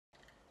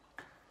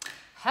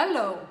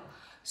Hello!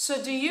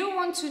 So do you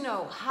want to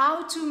know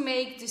how to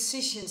make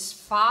decisions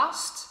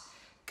fast?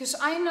 Because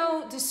I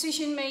know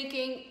decision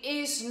making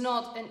is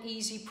not an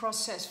easy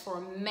process for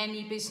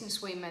many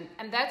business women,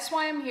 and that's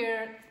why I'm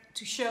here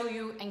to show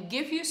you and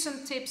give you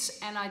some tips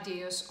and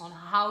ideas on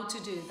how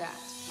to do that.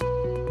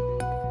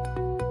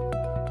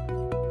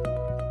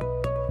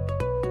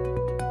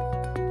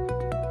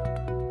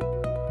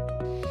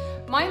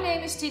 My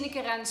name is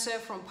Tineke Rensen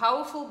from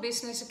Powerful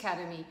Business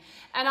Academy,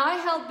 and I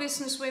help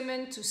business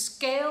women to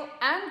scale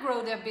and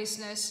grow their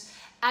business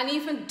and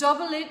even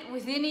double it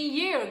within a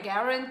year,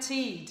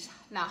 guaranteed.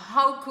 Now,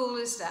 how cool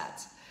is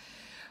that?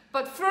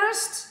 But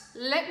first,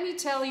 let me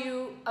tell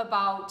you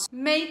about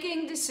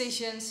making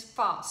decisions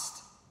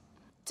fast.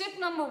 Tip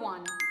number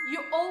one, you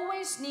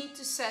always need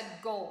to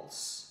set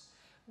goals.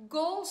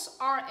 Goals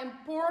are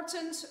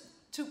important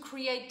to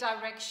create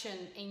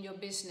direction in your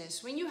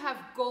business. When you have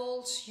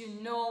goals, you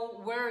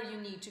know where you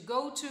need to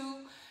go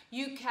to.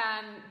 You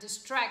can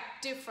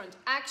distract different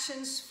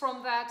actions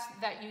from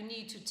that you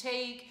need to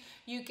take.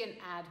 You can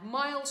add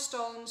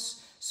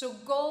milestones. So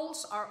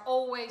goals are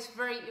always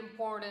very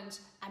important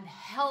and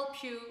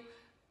help you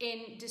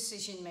in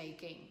decision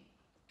making.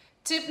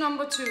 Tip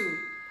number two,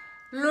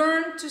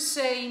 learn to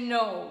say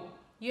no.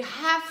 You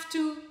have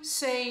to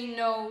say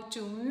no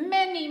to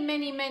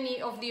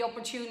many of the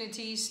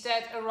opportunities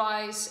that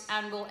arise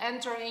and will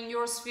enter in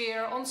your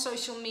sphere on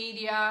social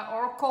media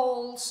or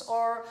calls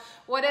or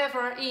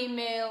whatever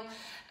email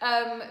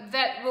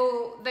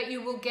that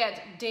you will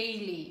get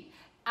daily.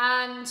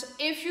 And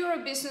if you're a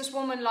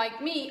businesswoman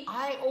like me,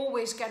 I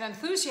always get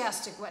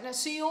enthusiastic when I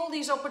see all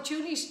these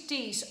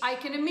opportunities. I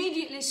can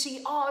immediately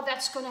see, oh,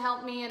 that's going to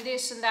help me and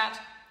this and that.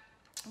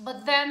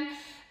 But then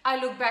I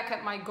look back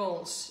at my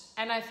goals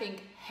and I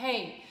think,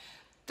 hey,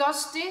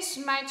 does this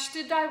match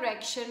the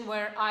direction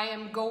where I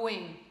am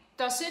going?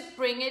 Does it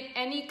bring it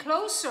any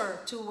closer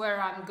to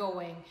where I'm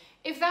going?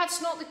 If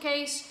that's not the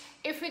case,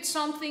 if it's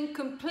something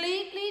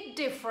completely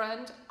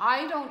different,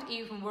 I don't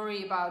even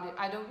worry about it.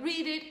 I don't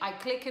read it, I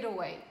click it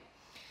away.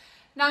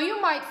 Now you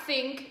might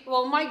think,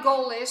 well, my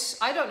goal is,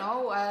 I don't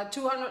know,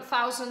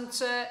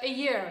 200,000 a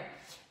year.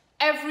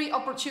 Every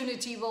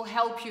opportunity will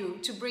help you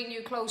to bring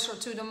you closer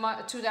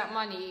to that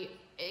money,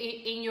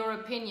 in your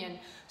opinion.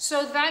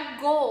 So that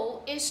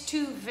goal is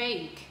too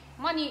vague.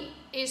 Money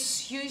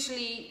is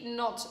usually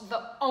not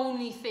the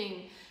only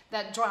thing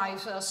that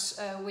drives us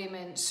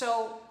women.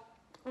 So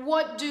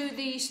what do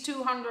these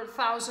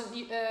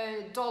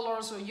 $200,000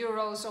 or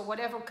euros or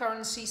whatever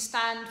currency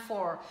stand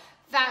for?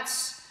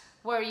 That's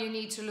where you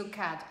need to look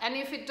at. And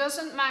if it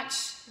doesn't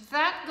match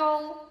that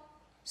goal,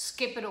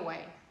 skip it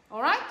away.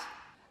 All right?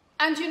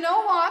 And you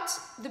know what?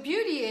 The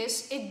beauty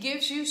is it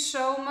gives you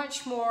so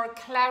much more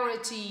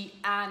clarity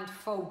and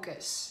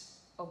focus.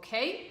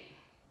 Okay?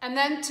 And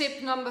then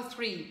tip number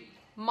three,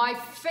 my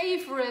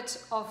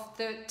favorite of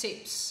the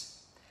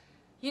tips.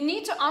 You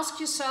need to ask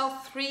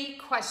yourself three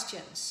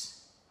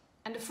questions.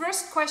 And the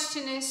first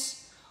question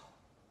is,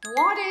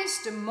 what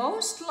is the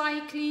most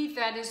likely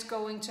that is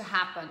going to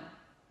happen?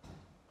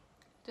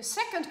 The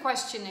second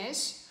question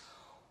is,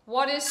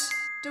 what is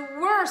the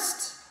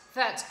worst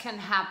that can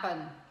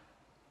happen?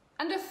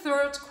 And the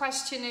third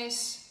question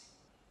is,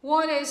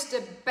 what is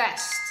the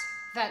best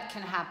that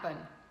can happen?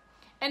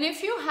 And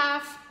if you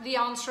have the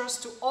answers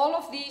to all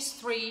of these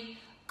three,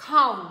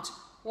 count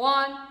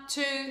 1,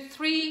 2,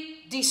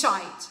 3,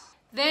 decide.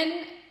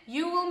 Then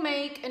you will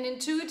make an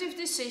intuitive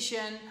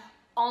decision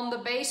on the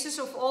basis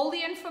of all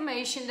the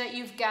information that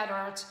you've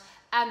gathered,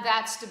 and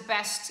that's the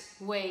best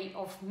way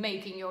of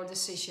making your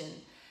decision.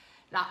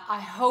 Now, I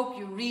hope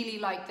you really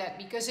like that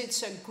because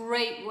it's a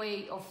great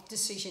way of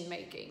decision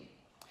making.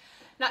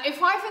 Now,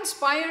 if I've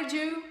inspired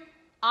you,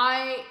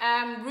 I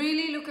am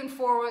really looking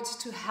forward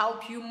to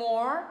help you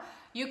more.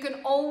 You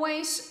can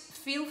always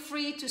feel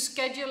free to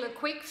schedule a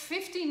quick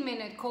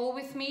 15-minute call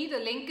with me. The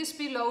link is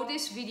below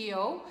this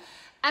video.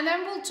 And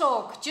then we'll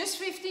talk just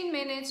 15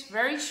 minutes,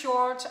 very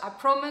short. I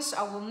promise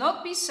I will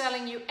not be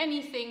selling you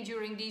anything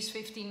during these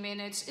 15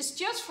 minutes. It's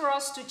just for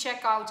us to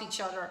check out each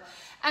other.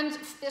 And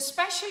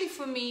especially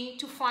for me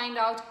to find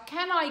out,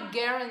 can I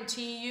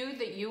guarantee you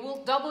that you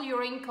will double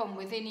your income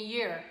within a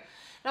year?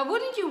 Now,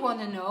 wouldn't you want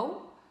to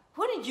know?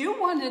 Wouldn't you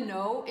want to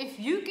know if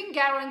you can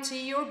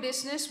guarantee your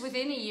business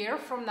within a year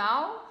from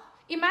now?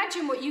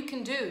 Imagine what you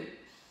can do.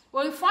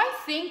 Well, if I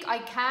think I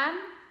can,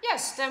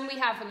 yes, then we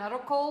have another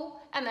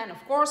call. And then,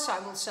 of course, I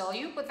will sell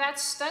you. But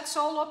that's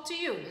all up to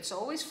you. It's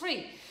always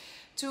free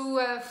to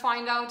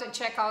find out and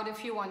check out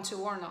if you want to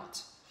or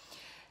not.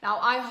 Now,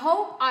 I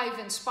hope I've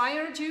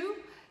inspired you.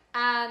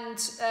 And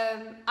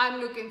I'm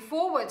looking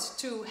forward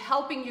to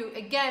helping you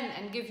again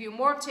and give you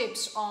more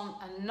tips on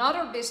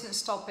another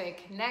business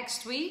topic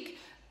next week.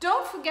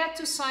 Don't forget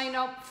to sign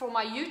up for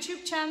my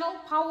YouTube channel,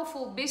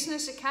 Powerful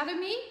Business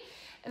Academy.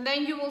 And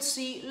then you will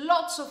see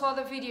lots of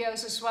other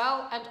videos as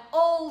well and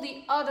all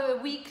the other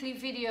weekly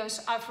videos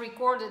I've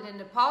recorded in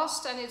the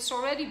past. And it's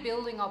already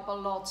building up a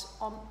lot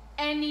on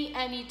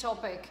any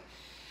topic.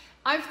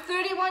 I've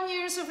 31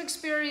 years of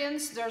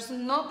experience. There's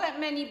not that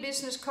many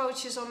business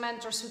coaches or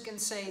mentors who can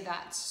say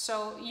that.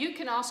 So you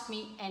can ask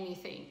me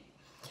anything.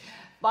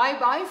 Bye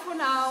bye for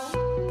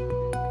now.